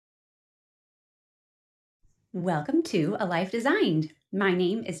Welcome to A Life Designed. My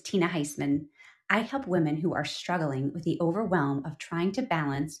name is Tina Heisman. I help women who are struggling with the overwhelm of trying to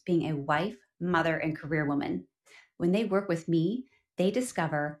balance being a wife, mother, and career woman. When they work with me, they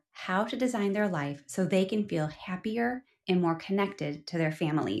discover how to design their life so they can feel happier and more connected to their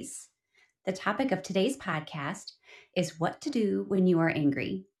families. The topic of today's podcast is what to do when you are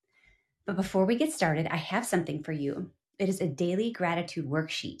angry. But before we get started, I have something for you. It is a daily gratitude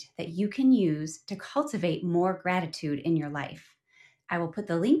worksheet that you can use to cultivate more gratitude in your life. I will put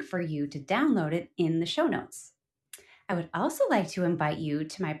the link for you to download it in the show notes. I would also like to invite you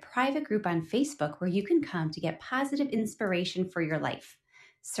to my private group on Facebook where you can come to get positive inspiration for your life.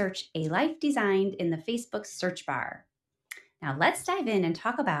 Search A Life Designed in the Facebook search bar. Now let's dive in and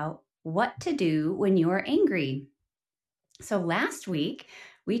talk about what to do when you're angry. So last week,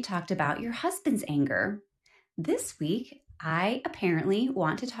 we talked about your husband's anger. This week, I apparently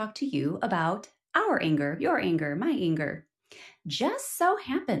want to talk to you about our anger, your anger, my anger. Just so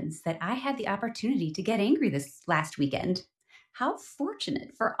happens that I had the opportunity to get angry this last weekend. How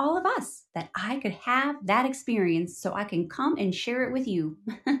fortunate for all of us that I could have that experience so I can come and share it with you.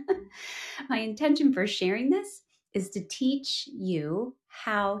 My intention for sharing this is to teach you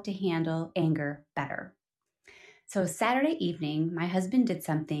how to handle anger better. So Saturday evening, my husband did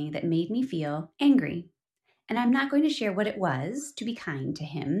something that made me feel angry. And I'm not going to share what it was to be kind to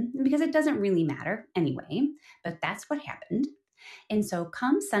him because it doesn't really matter anyway, but that's what happened. And so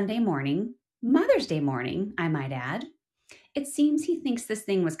come Sunday morning, Mother's Day morning, I might add, it seems he thinks this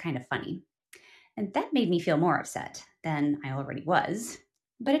thing was kind of funny. And that made me feel more upset than I already was.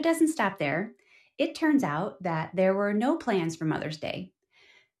 But it doesn't stop there. It turns out that there were no plans for Mother's Day.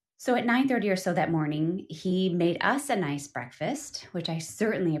 So at 9:30 or so that morning, he made us a nice breakfast, which I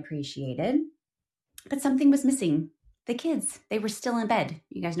certainly appreciated. But something was missing. The kids, they were still in bed.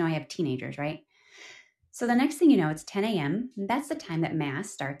 You guys know I have teenagers, right? So the next thing you know, it's 10 a.m. That's the time that Mass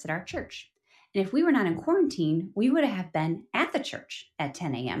starts at our church. And if we were not in quarantine, we would have been at the church at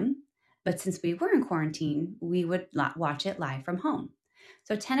 10 a.m. But since we were in quarantine, we would watch it live from home.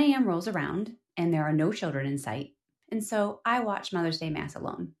 So 10 a.m. rolls around and there are no children in sight. And so I watched Mother's Day Mass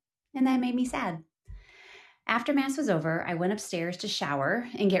alone. And that made me sad. After Mass was over, I went upstairs to shower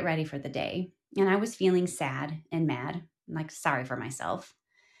and get ready for the day. And I was feeling sad and mad, like sorry for myself.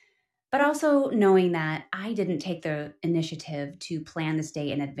 But also knowing that I didn't take the initiative to plan this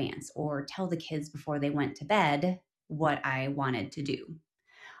day in advance or tell the kids before they went to bed what I wanted to do.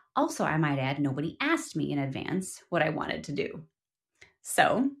 Also, I might add, nobody asked me in advance what I wanted to do.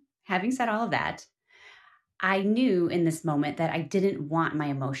 So, having said all of that, I knew in this moment that I didn't want my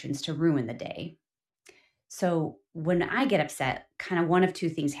emotions to ruin the day. So when I get upset, kind of one of two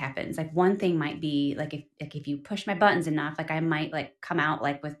things happens. Like one thing might be like if you push my buttons enough, like I might like come out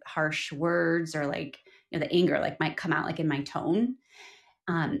like with harsh words or like, the anger like might come out like in my tone.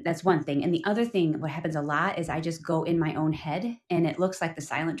 That's one thing. And the other thing, what happens a lot is I just go in my own head and it looks like the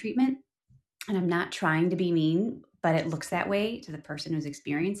silent treatment. And I'm not trying to be mean, but it looks that way to the person who's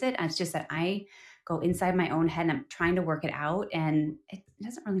experienced it. And it's just that I go inside my own head and I'm trying to work it out. And it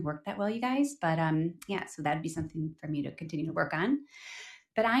doesn't really work that well, you guys. But yeah, so that'd be something for me to continue to work on.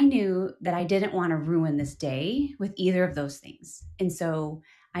 But I knew that I didn't want to ruin this day with either of those things. And so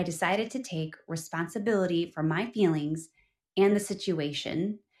I decided to take responsibility for my feelings and the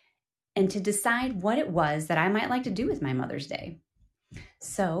situation and to decide what it was that I might like to do with my Mother's Day.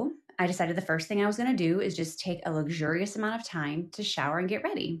 So I decided the first thing I was going to do is just take a luxurious amount of time to shower and get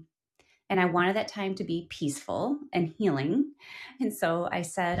ready. And I wanted that time to be peaceful and healing. And so I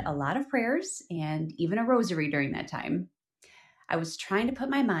said a lot of prayers and even a rosary during that time. I was trying to put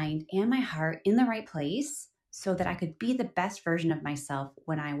my mind and my heart in the right place so that I could be the best version of myself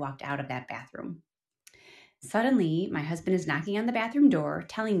when I walked out of that bathroom. Suddenly, my husband is knocking on the bathroom door,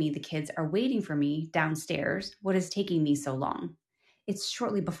 telling me the kids are waiting for me downstairs. What is taking me so long? It's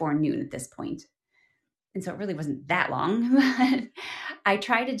shortly before noon at this point. And so it really wasn't that long, but I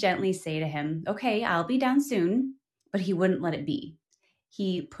tried to gently say to him, okay, I'll be down soon, but he wouldn't let it be.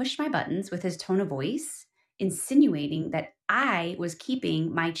 He pushed my buttons with his tone of voice, insinuating that I was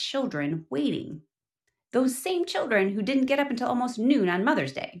keeping my children waiting. Those same children who didn't get up until almost noon on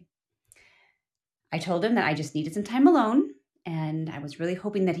Mother's Day. I told him that I just needed some time alone, and I was really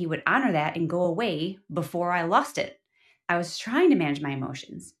hoping that he would honor that and go away before I lost it. I was trying to manage my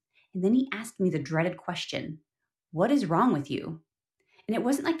emotions. And then he asked me the dreaded question, what is wrong with you? And it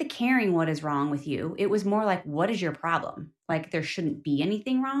wasn't like the caring what is wrong with you. It was more like, what is your problem? Like there shouldn't be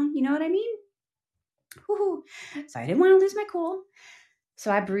anything wrong. You know what I mean? Woo-hoo. So I didn't want to lose my cool.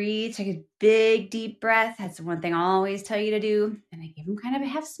 So I breathed, took a big, deep breath. That's the one thing I always tell you to do. And I gave him kind of a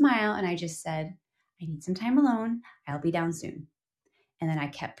half smile. And I just said, I need some time alone. I'll be down soon. And then I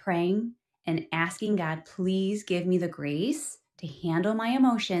kept praying and asking God, please give me the grace to handle my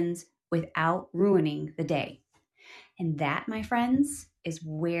emotions without ruining the day. And that, my friends, is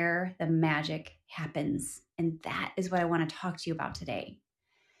where the magic happens. And that is what I want to talk to you about today.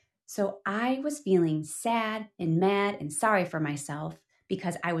 So I was feeling sad and mad and sorry for myself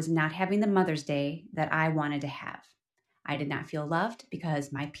because I was not having the Mother's Day that I wanted to have. I did not feel loved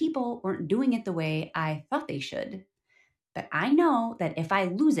because my people weren't doing it the way I thought they should. But I know that if I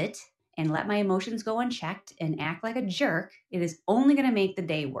lose it and let my emotions go unchecked and act like a jerk, it is only going to make the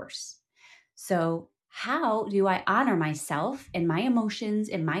day worse. So, how do I honor myself and my emotions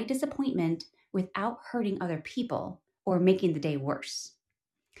and my disappointment without hurting other people or making the day worse?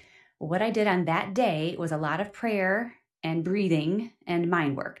 What I did on that day was a lot of prayer and breathing and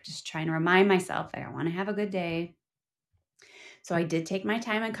mind work, just trying to remind myself that I want to have a good day. So I did take my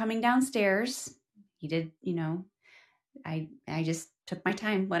time on coming downstairs. He did, I just took my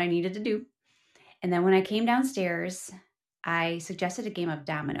time, what I needed to do. And then when I came downstairs, I suggested a game of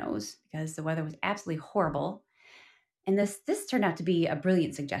dominoes because the weather was absolutely horrible. And this turned out to be a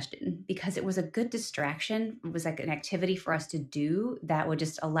brilliant suggestion because it was a good distraction. It was like an activity for us to do that would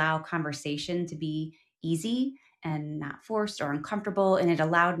just allow conversation to be easy and not forced or uncomfortable. And it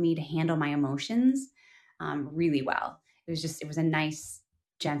allowed me to handle my emotions really well. It was a nice,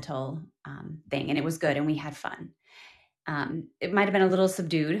 gentle thing, and it was good, and we had fun. It might have been a little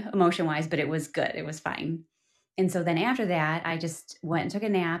subdued emotion-wise, but it was good. It was fine. And so then after that, I just went and took a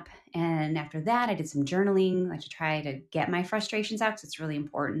nap. And after that, I did some journaling, like to try to get my frustrations out because it's really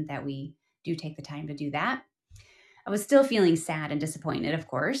important that we do take the time to do that. I was still feeling sad and disappointed, of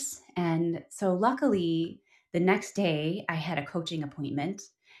course. And so luckily, the next day I had a coaching appointment.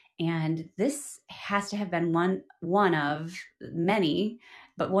 And this has to have been one of many,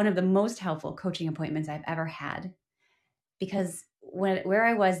 but one of the most helpful coaching appointments I've ever had. Because where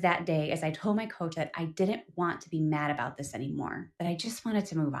I was that day is I told my coach that I didn't want to be mad about this anymore, that I just wanted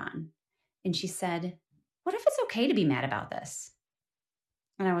to move on. And she said, what if it's okay to be mad about this?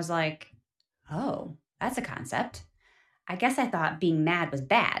 And I was like, oh, that's a concept. I guess I thought being mad was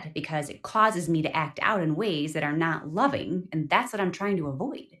bad because it causes me to act out in ways that are not loving. And that's what I'm trying to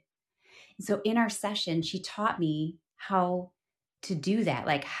avoid. And so in our session, she taught me how to do that,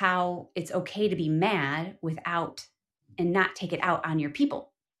 like how it's okay to be mad without and not take it out on your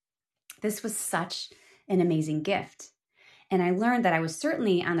people. This was such an amazing gift. And I learned that I was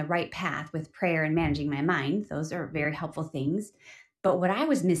certainly on the right path with prayer and managing my mind. Those are very helpful things. But what I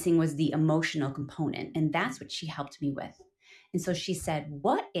was missing was the emotional component. And that's what she helped me with. And so she said,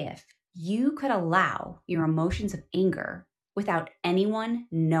 what if you could allow your emotions of anger without anyone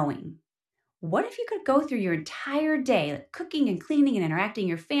knowing? What if you could go through your entire day, like cooking and cleaning and interacting with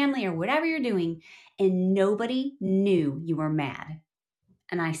your family or whatever you're doing, and nobody knew you were mad?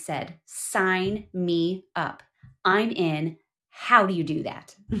 And I said, sign me up. I'm in. How do you do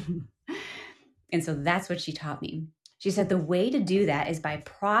that? And so that's what she taught me. She said the way to do that is by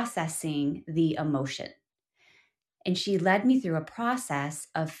processing the emotion. And she led me through a process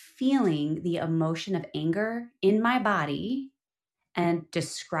of feeling the emotion of anger in my body and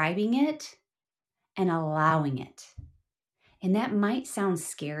describing it and allowing it. And that might sound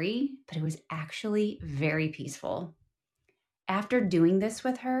scary, but it was actually very peaceful. After doing this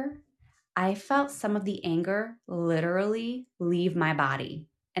with her, I felt some of the anger literally leave my body.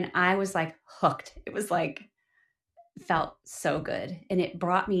 And I was like hooked. It was like, felt so good. And it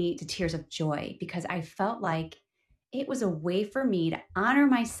brought me to tears of joy because I felt like it was a way for me to honor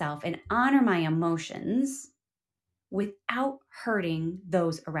myself and honor my emotions without hurting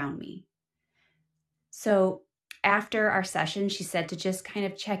those around me. So after our session, she said to just kind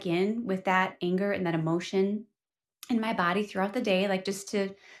of check in with that anger and that emotion in my body throughout the day, like just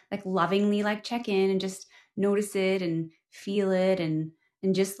to like lovingly like check in and just notice it and feel it and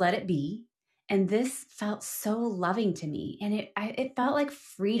just let it be. And this felt so loving to me. And it felt like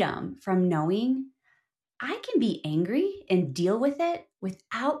freedom from knowing I can be angry and deal with it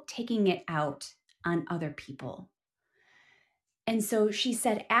without taking it out on other people. And so she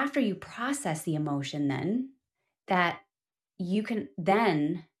said, after you process the emotion, then that you can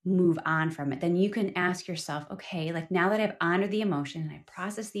then move on from it. Then you can ask yourself, okay, like now that I've honored the emotion and I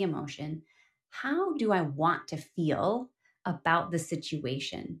process the emotion, how do I want to feel about the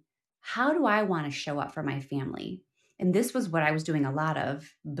situation? How do I want to show up for my family? And this was what I was doing a lot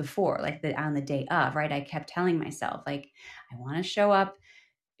of before, like on the day of, right? I kept telling myself, like, I want to show up,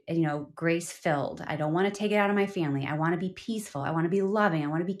 grace filled. I don't want to take it out of my family. I want to be peaceful. I want to be loving. I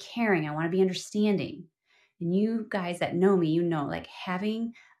want to be caring. I want to be understanding. And you guys that know me, you know, like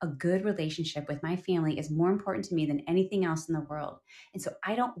having a good relationship with my family is more important to me than anything else in the world. And so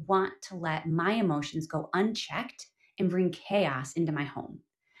I don't want to let my emotions go unchecked and bring chaos into my home.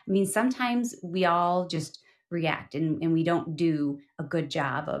 I mean, sometimes we all just react and we don't do a good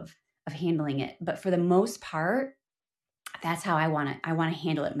job of handling it. But for the most part, that's how I want to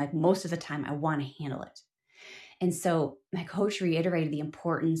handle it. Like most of the time, I want to handle it. And so my coach reiterated the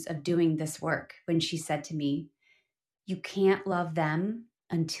importance of doing this work when she said to me, you can't love them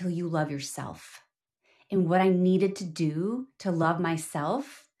until you love yourself. And what I needed to do to love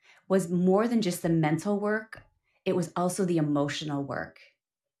myself was more than just the mental work. It was also the emotional work.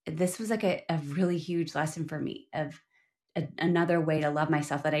 This was like a really huge lesson for me of another way to love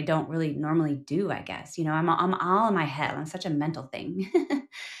myself that I don't really normally do, I guess. You know, I'm all in my head. I'm such a mental thing.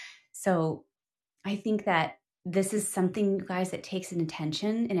 So I think that this is something, guys, that takes an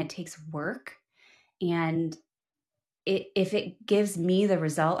intention and it takes work. And if it gives me the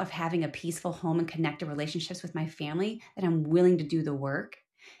result of having a peaceful home and connected relationships with my family, then I'm willing to do the work.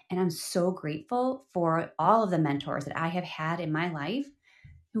 And I'm so grateful for all of the mentors that I have had in my life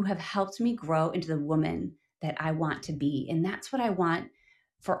who have helped me grow into the woman that I want to be. And that's what I want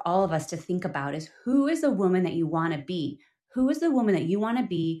for all of us to think about is who is the woman that you want to be? Who is the woman that you want to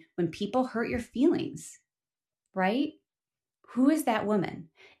be when people hurt your feelings, right? Who is that woman?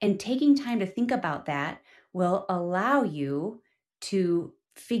 And taking time to think about that will allow you to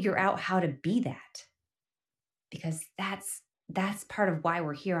figure out how to be that. Because that's part of why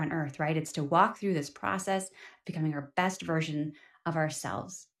we're here on earth, right? It's to walk through this process of becoming our best version of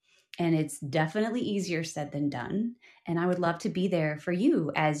ourselves. And it's definitely easier said than done. And I would love to be there for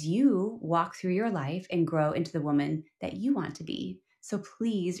you as you walk through your life and grow into the woman that you want to be. So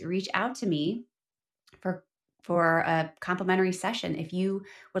please reach out to me for a complimentary session if you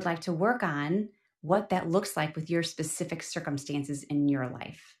would like to work on what that looks like with your specific circumstances in your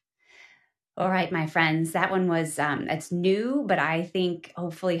life. All right, my friends, that one was, it's new, but I think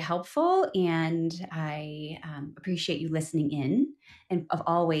hopefully helpful. And I appreciate you listening in. And of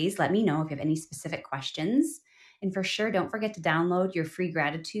always, let me know if you have any specific questions. And for sure, don't forget to download your free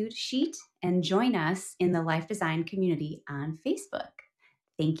gratitude sheet and join us in the Life Design community on Facebook.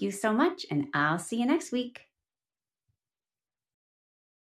 Thank you so much, and I'll see you next week.